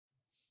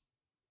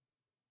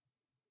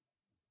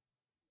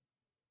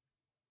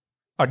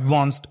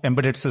Advanced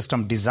Embedded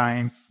System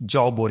Design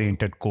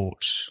Job-Oriented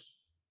Course.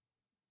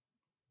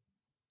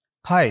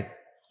 Hi,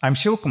 I'm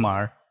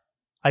Sivakumar.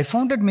 I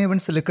founded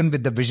Maven Silicon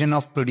with the vision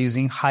of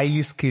producing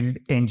highly skilled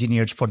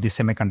engineers for the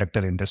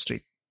semiconductor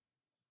industry.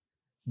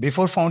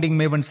 Before founding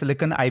Maven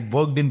Silicon, I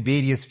worked in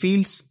various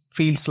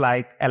fields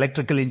like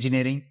electrical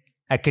engineering,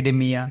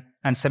 academia,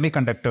 and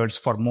semiconductors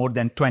for more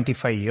than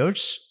 25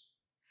 years.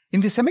 In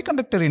the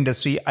semiconductor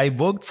industry, I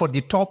worked for the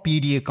top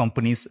EDA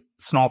companies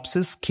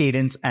Synopsys,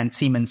 Cadence, and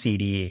Siemens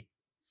EDA.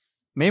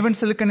 Maven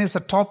Silicon is a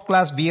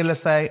top-class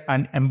VLSI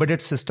and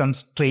embedded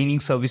systems training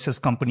services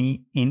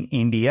company in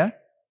India.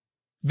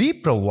 We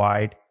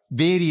provide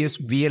various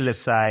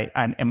VLSI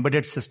and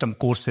embedded system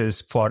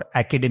courses for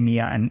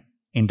academia and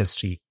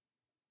industry.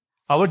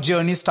 Our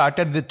journey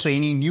started with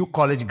training new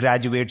college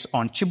graduates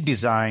on chip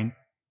design.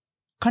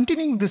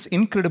 Continuing this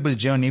incredible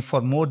journey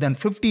for more than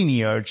 15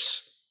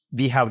 years,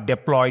 we have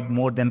deployed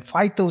more than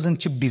 5,000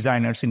 chip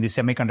designers in the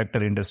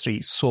semiconductor industry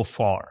so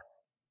far.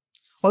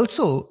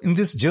 Also, in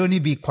this journey,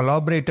 we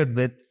collaborated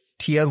with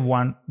Tier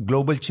 1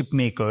 global chip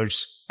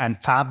makers and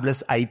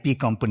fabless IP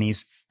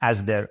companies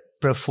as their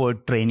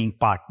preferred training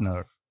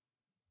partner.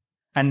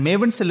 And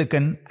Maven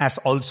Silicon has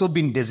also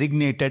been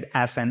designated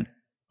as an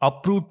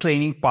approved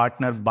training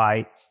partner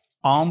by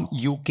ARM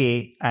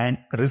UK and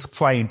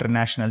RISC-V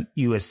International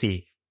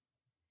USA.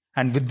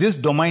 And with this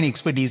domain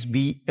expertise,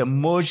 we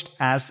emerged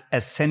as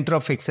a center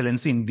of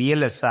excellence in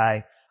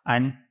VLSI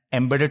and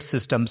embedded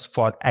systems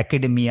for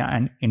academia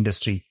and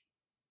industry.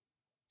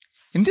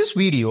 In this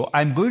video,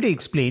 I'm going to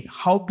explain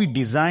how we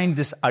designed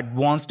this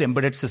advanced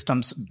embedded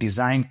systems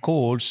design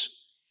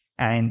course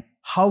and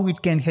how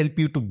it can help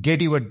you to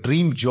get your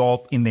dream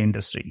job in the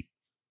industry.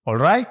 All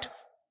right?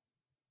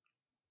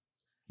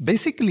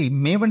 Basically,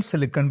 Maven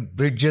Silicon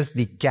bridges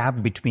the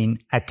gap between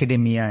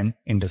academia and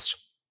industry.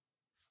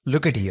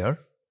 Look at here.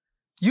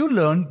 You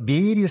learn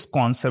various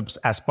concepts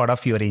as part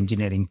of your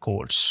engineering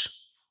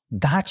course.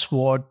 That's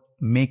what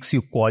makes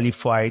you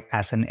qualified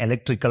as an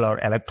electrical or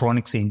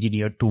electronics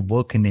engineer to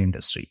work in the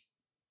industry.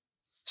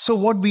 So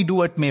what we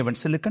do at Maven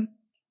Silicon?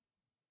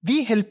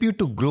 We help you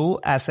to grow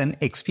as an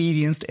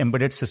experienced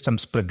embedded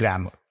systems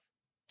programmer.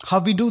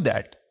 How we do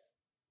that?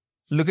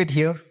 Look at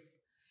here.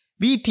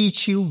 We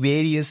teach you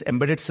various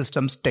embedded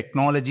systems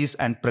technologies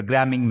and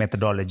programming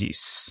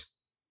methodologies.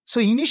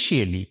 So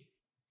initially,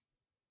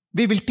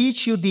 we will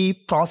teach you the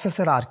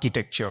processor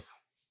architecture.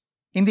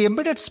 In the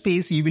embedded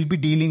space, you will be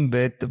dealing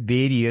with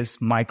various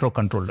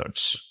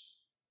microcontrollers.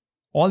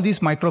 All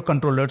these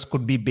microcontrollers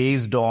could be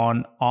based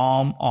on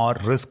ARM or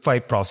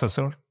RISC-V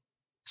processor.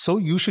 So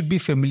you should be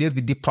familiar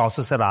with the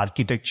processor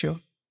architecture.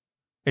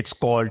 It's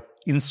called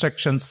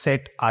instruction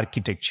set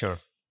architecture.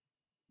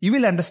 You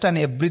will understand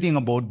everything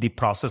about the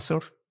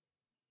processor.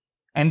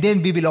 And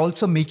then we will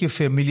also make you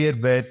familiar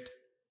with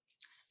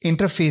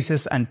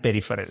interfaces and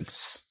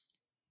peripherals.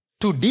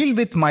 To deal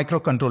with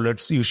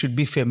microcontrollers, you should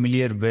be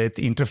familiar with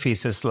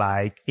interfaces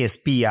like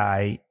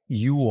SPI,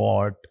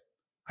 UART,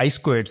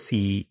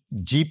 I2C,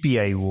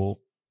 GPIO.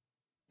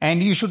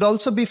 And you should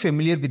also be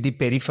familiar with the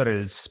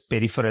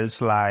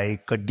peripherals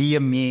like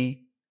DMA,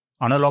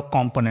 analog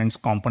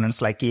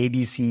components like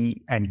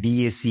ADC and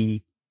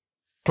DAC,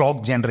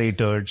 clock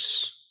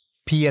generators,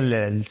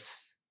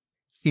 PLLs,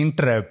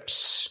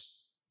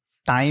 interrupts,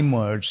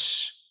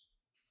 timers.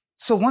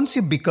 So once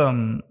you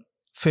become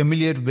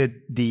familiar with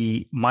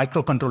the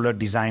microcontroller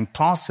design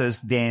process,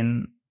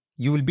 then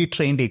you will be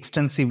trained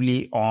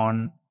extensively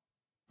on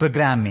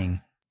programming.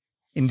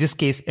 In this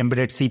case,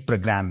 embedded C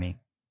programming.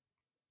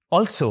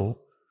 Also,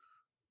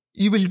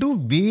 you will do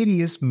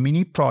various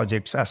mini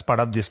projects as part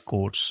of this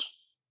course.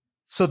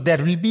 So there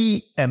will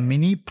be a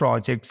mini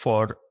project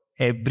for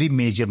every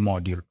major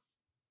module.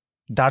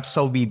 That's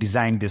how we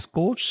designed this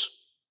course.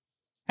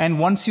 And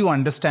once you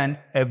understand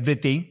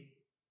everything,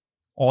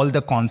 all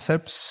the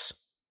concepts,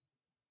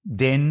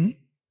 then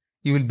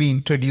you will be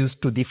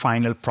introduced to the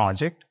final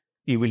project.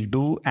 You will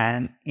do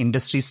an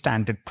industry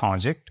standard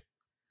project.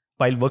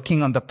 While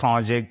working on the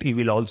project, you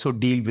will also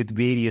deal with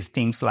various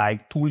things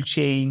like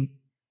toolchain,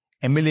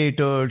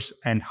 emulators,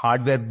 and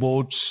hardware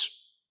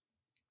boards.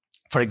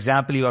 For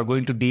example, you are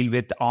going to deal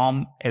with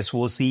ARM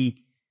SoC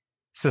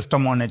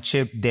system on a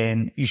chip,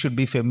 then you should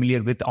be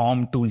familiar with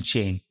ARM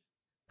toolchain.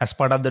 As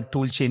part of the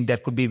toolchain, there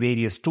could be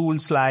various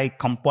tools like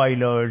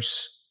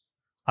compilers,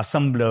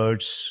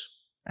 assemblers,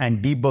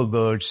 and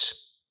debuggers.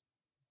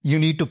 You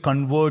need to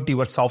convert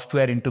your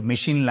software into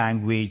machine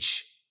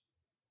language.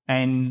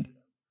 And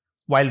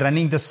while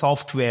running the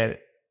software,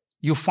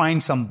 you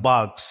find some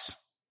bugs.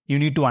 You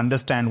need to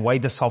understand why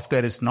the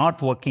software is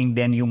not working.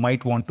 Then you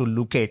might want to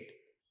look at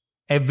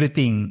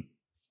everything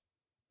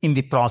in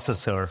the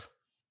processor.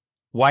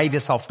 Why the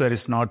software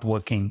is not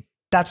working.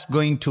 That's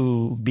going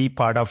to be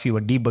part of your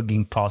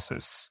debugging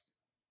process.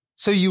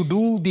 So you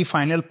do the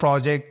final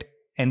project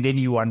and then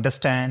you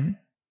understand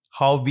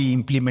how we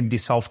implement the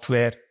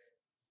software.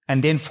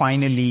 And then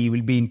finally, you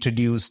will be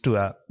introduced to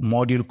a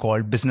module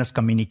called business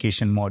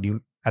communication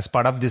module. As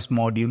part of this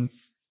module,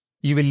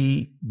 you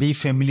will be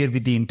familiar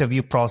with the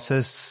interview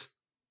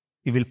process.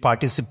 You will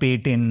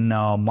participate in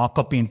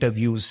mock-up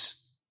interviews.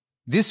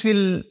 This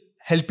will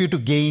help you to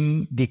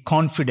gain the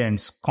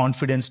confidence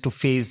to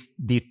face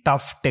the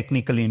tough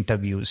technical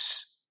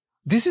interviews.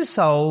 This is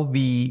how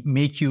we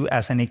make you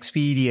as an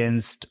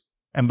experienced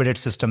embedded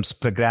systems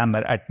programmer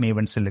at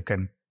Maven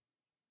Silicon.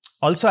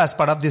 Also, as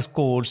part of this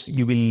course,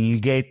 you will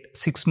get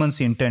 6 months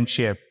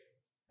internship.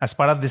 As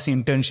part of this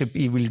internship,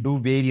 you will do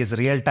various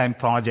real-time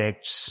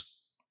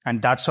projects,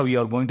 and that's how you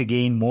are going to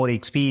gain more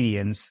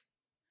experience.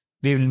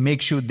 We will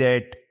make sure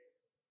that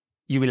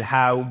you will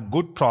have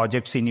good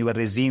projects in your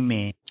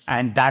resume,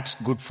 and that's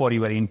good for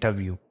your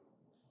interview.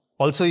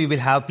 Also, you will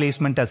have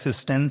placement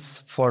assistance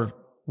for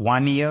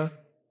 1 year.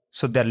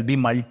 So there will be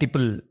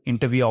multiple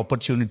interview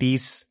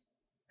opportunities,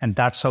 and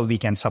that's how we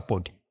can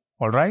support you.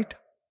 All right.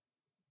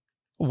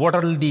 What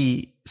are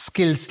the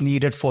skills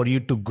needed for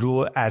you to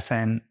grow as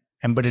an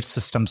embedded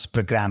systems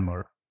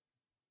programmer?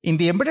 In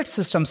the embedded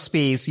systems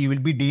space, you will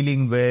be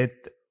dealing with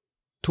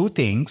two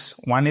things.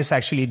 One is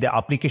actually the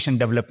application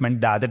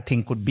development. The other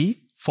thing could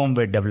be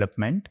firmware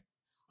development.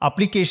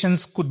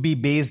 Applications could be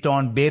based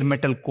on bare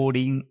metal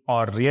coding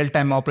or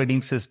real-time operating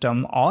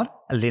system or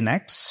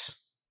Linux.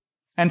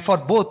 And for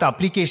both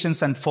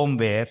applications and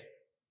firmware,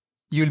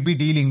 you'll be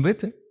dealing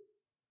with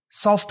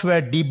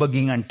software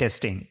debugging and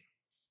testing.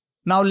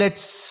 Now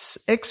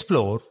let's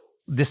explore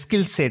the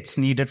skill sets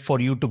needed for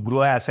you to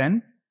grow as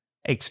an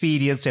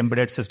experienced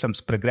embedded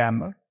systems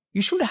programmer.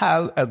 You should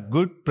have a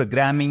good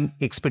programming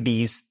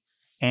expertise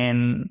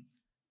in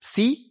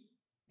C,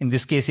 in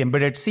this case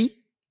embedded C,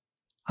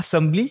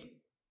 assembly,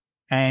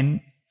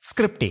 and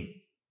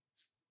scripting.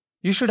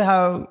 You should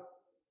have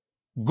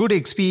good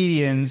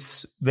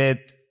experience with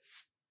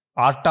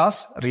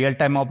RTOS,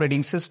 real-time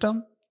operating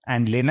system,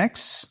 and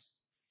Linux.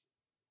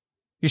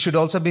 You should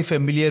also be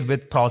familiar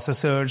with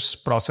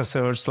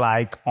processors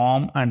like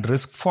ARM and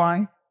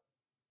RISC-V,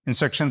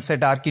 instruction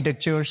set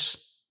architectures.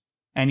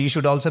 And you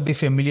should also be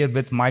familiar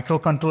with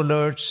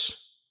microcontrollers,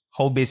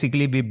 how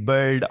basically we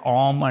build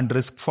ARM and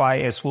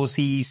RISC-V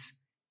SoCs.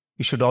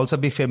 You should also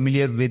be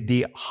familiar with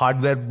the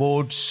hardware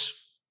boards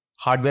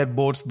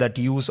that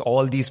use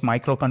all these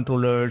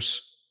microcontrollers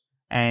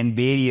and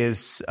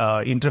various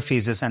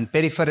interfaces and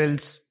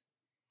peripherals.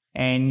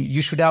 And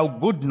you should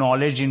have good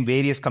knowledge in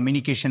various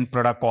communication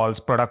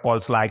protocols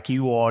like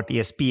UART,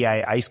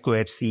 SPI,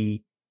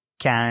 I2C,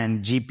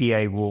 CAN,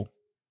 GPIO.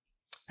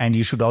 And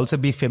you should also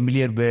be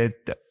familiar with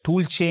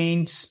tool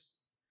chains,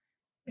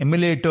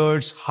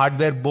 emulators,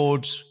 hardware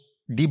boards,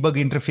 debug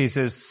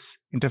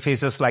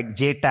interfaces like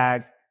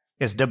JTAG,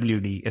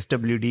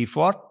 SWD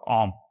for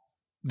ARM.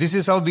 This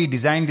is how we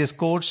designed this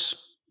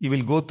course. You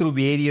will go through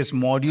various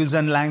modules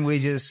and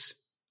languages.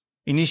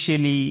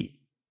 Initially,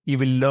 you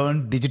will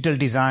learn digital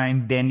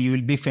design, then you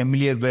will be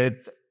familiar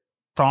with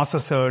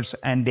processors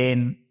and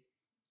then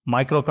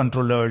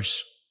microcontrollers.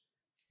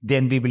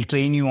 Then we will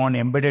train you on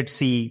embedded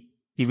C.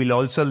 You will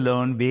also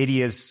learn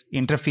various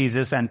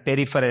interfaces and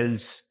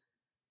peripherals.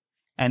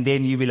 And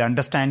then you will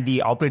understand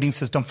the operating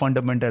system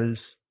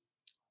fundamentals,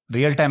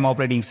 real-time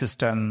operating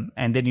system,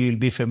 and then you will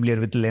be familiar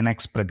with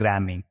Linux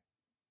programming.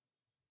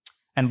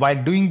 And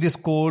while doing this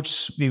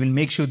course, we will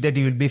make sure that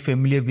you will be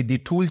familiar with the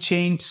tool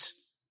chains.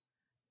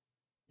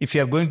 If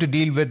you are going to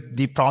deal with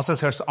the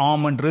processors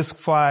ARM and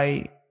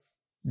RISC-V,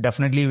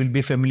 definitely you will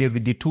be familiar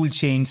with the tool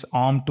chains,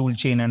 ARM tool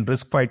chain and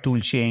RISC-V tool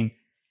chain.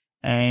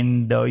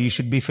 And you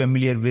should be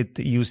familiar with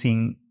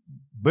using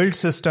build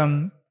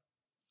system,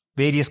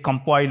 various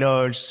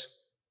compilers,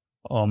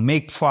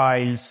 make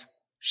files,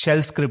 shell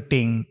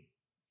scripting,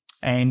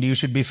 and you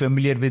should be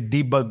familiar with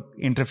debug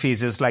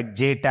interfaces like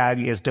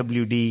JTAG,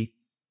 SWD,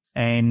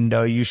 and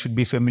you should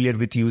be familiar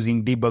with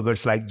using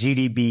debuggers like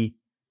GDB.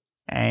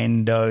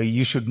 And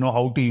you should know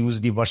how to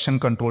use the version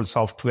control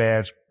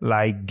software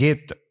like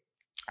Git.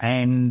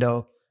 And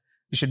you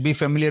should be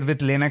familiar with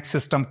Linux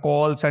system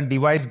calls and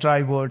device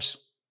drivers.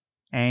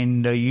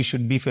 And you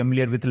should be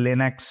familiar with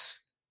Linux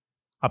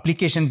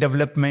application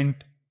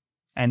development.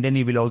 And then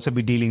you will also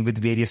be dealing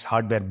with various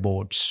hardware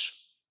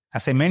boards.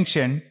 As I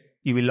mentioned,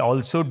 you will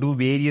also do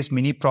various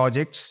mini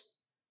projects.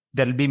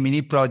 There will be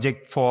mini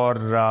project for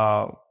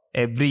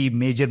every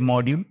major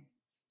module.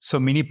 So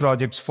mini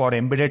projects for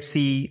embedded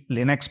C,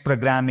 Linux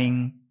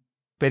programming,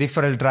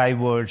 peripheral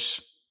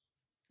drivers,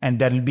 and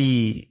there will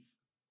be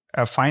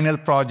a final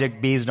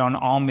project based on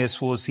ARM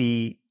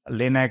SoC,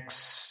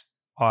 Linux,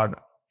 or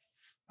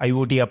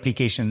IoT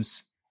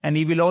applications. And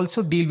you will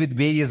also deal with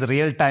various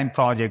real-time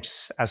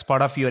projects as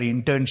part of your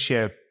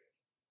internship,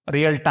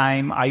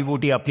 real-time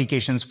IoT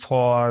applications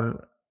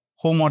for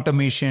home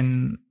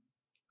automation,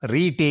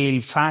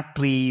 retail,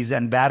 factories,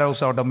 and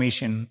warehouse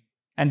automation.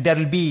 And there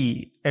will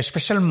be a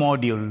special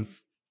module.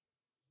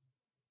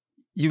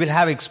 You will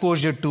have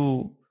exposure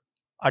to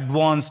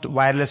advanced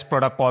wireless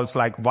protocols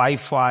like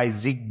Wi-Fi,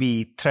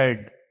 Zigbee,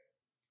 Thread.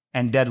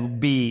 And there will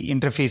be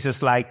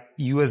interfaces like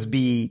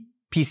USB,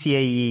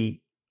 PCIe,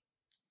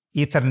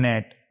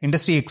 Ethernet.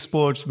 Industry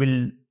experts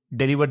will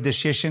deliver this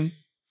session.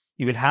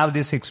 You will have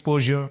this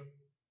exposure,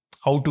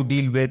 how to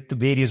deal with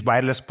various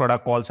wireless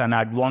protocols and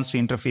advanced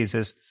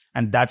interfaces.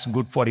 And that's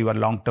good for your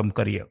long-term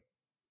career.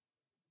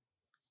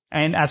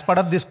 And as part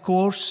of this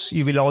course,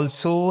 you will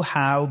also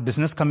have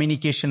business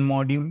communication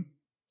module.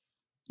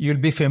 You'll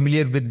be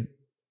familiar with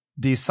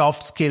the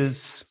soft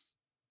skills.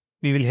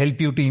 We will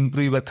help you to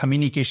improve your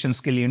communication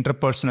skill,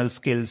 interpersonal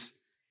skills.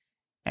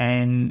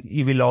 And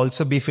you will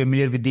also be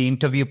familiar with the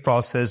interview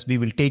process. We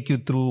will take you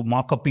through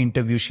mock-up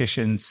interview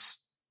sessions.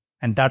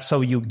 And that's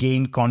how you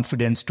gain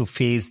confidence to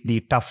face the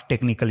tough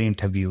technical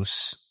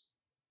interviews.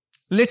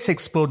 Let's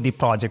explore the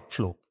project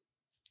flow.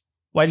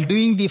 While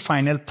doing the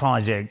final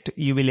project,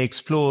 you will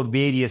explore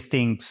various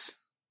things.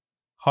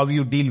 How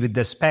you deal with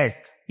the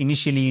spec.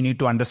 Initially, you need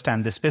to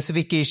understand the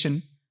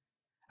specification.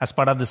 As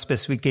part of the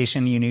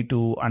specification, you need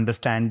to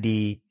understand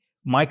the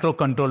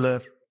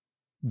microcontroller.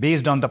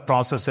 Based on the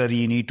processor,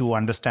 you need to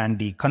understand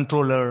the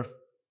controller.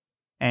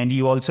 And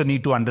you also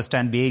need to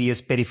understand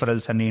various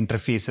peripherals and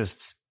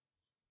interfaces.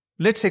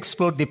 Let's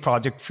explore the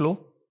project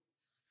flow.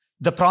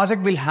 The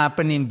project will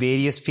happen in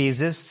various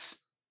phases.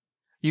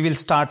 You will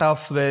start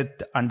off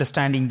with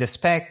understanding the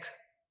spec.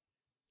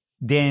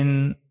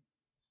 Then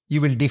you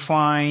will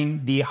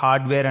define the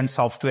hardware and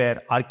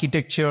software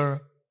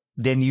architecture.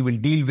 Then you will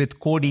deal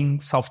with coding,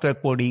 software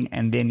coding,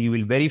 and then you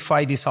will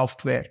verify the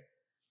software.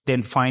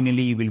 Then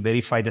finally, you will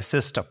verify the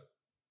system.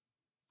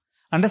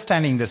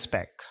 Understanding the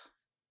spec.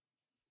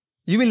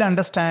 You will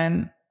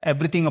understand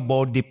everything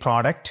about the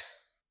product.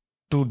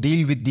 To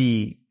deal with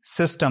the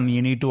system,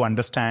 you need to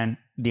understand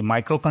the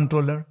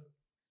microcontroller,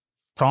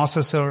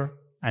 processor,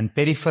 and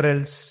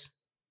peripherals.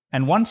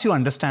 And once you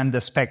understand the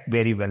spec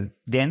very well,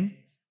 then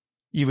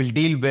you will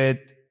deal with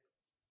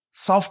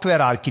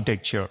software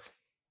architecture.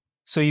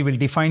 So you will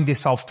define the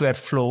software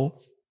flow.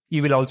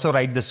 You will also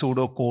write the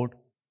pseudocode.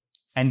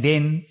 And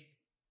then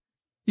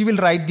you will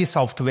write the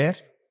software.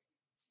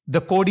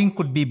 The coding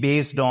could be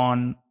based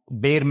on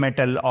bare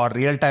metal or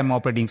real-time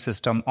operating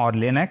system or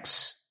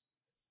Linux.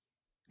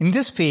 In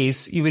this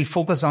phase, you will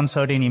focus on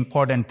certain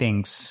important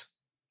things.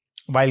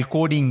 While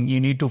coding,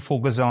 you need to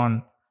focus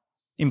on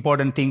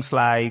important things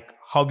like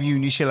how you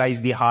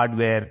initialize the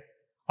hardware,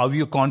 how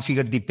you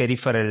configure the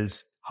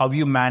peripherals, how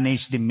you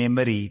manage the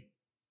memory,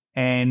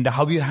 and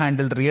how you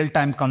handle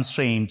real-time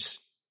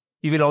constraints.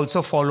 You will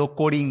also follow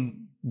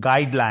coding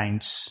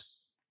guidelines.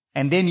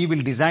 And then you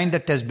will design the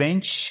test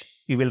bench.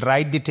 You will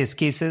write the test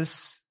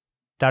cases.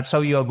 That's how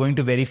you are going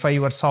to verify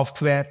your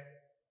software.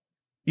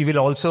 You will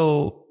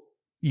also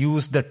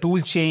use the tool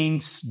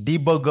chains,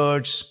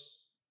 debuggers.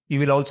 You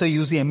will also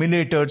use the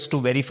emulators to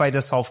verify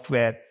the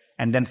software.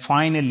 And then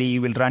finally,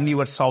 you will run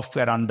your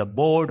software on the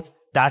board.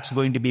 That's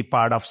going to be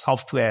part of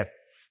software.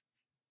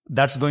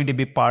 That's going to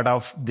be part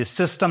of the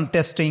system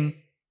testing.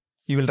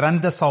 You will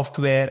run the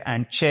software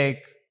and check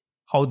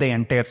how the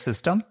entire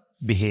system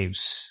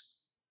behaves.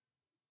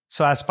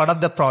 So as part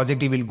of the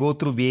project, you will go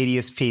through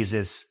various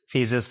phases.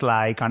 Phases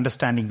like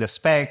understanding the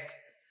spec,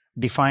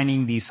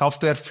 defining the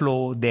software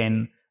flow,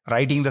 then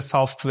writing the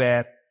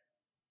software.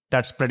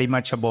 That's pretty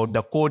much about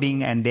the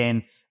coding, and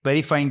then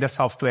verifying the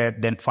software.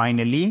 Then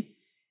finally,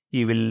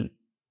 you will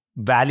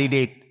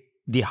validate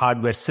the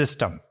hardware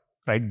system,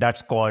 right?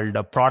 That's called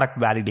a product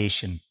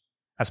validation.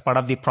 As part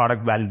of the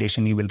product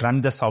validation, you will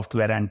run the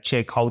software and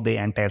check how the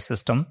entire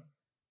system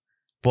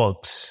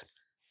works.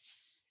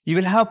 You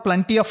will have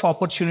plenty of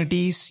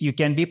opportunities. You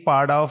can be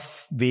part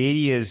of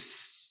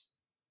various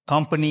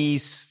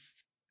companies.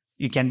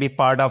 You can be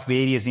part of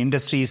various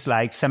industries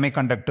like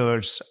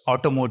semiconductors,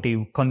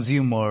 automotive,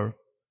 consumer,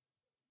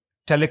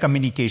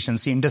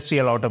 telecommunications,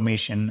 industrial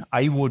automation,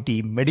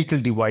 IoT, medical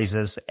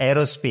devices,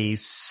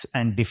 aerospace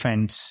and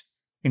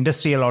defense,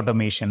 industrial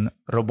automation,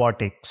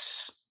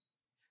 robotics.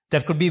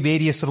 There could be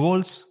various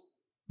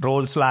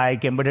roles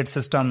like embedded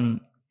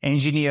system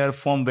engineer,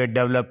 firmware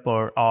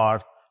developer,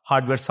 or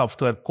hardware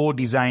software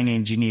co-design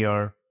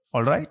engineer.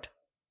 All right.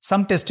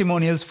 Some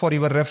testimonials for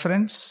your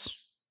reference.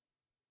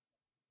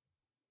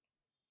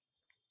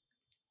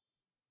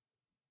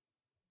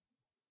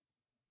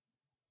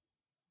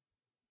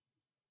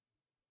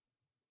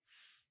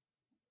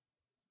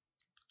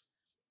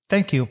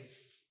 Thank you.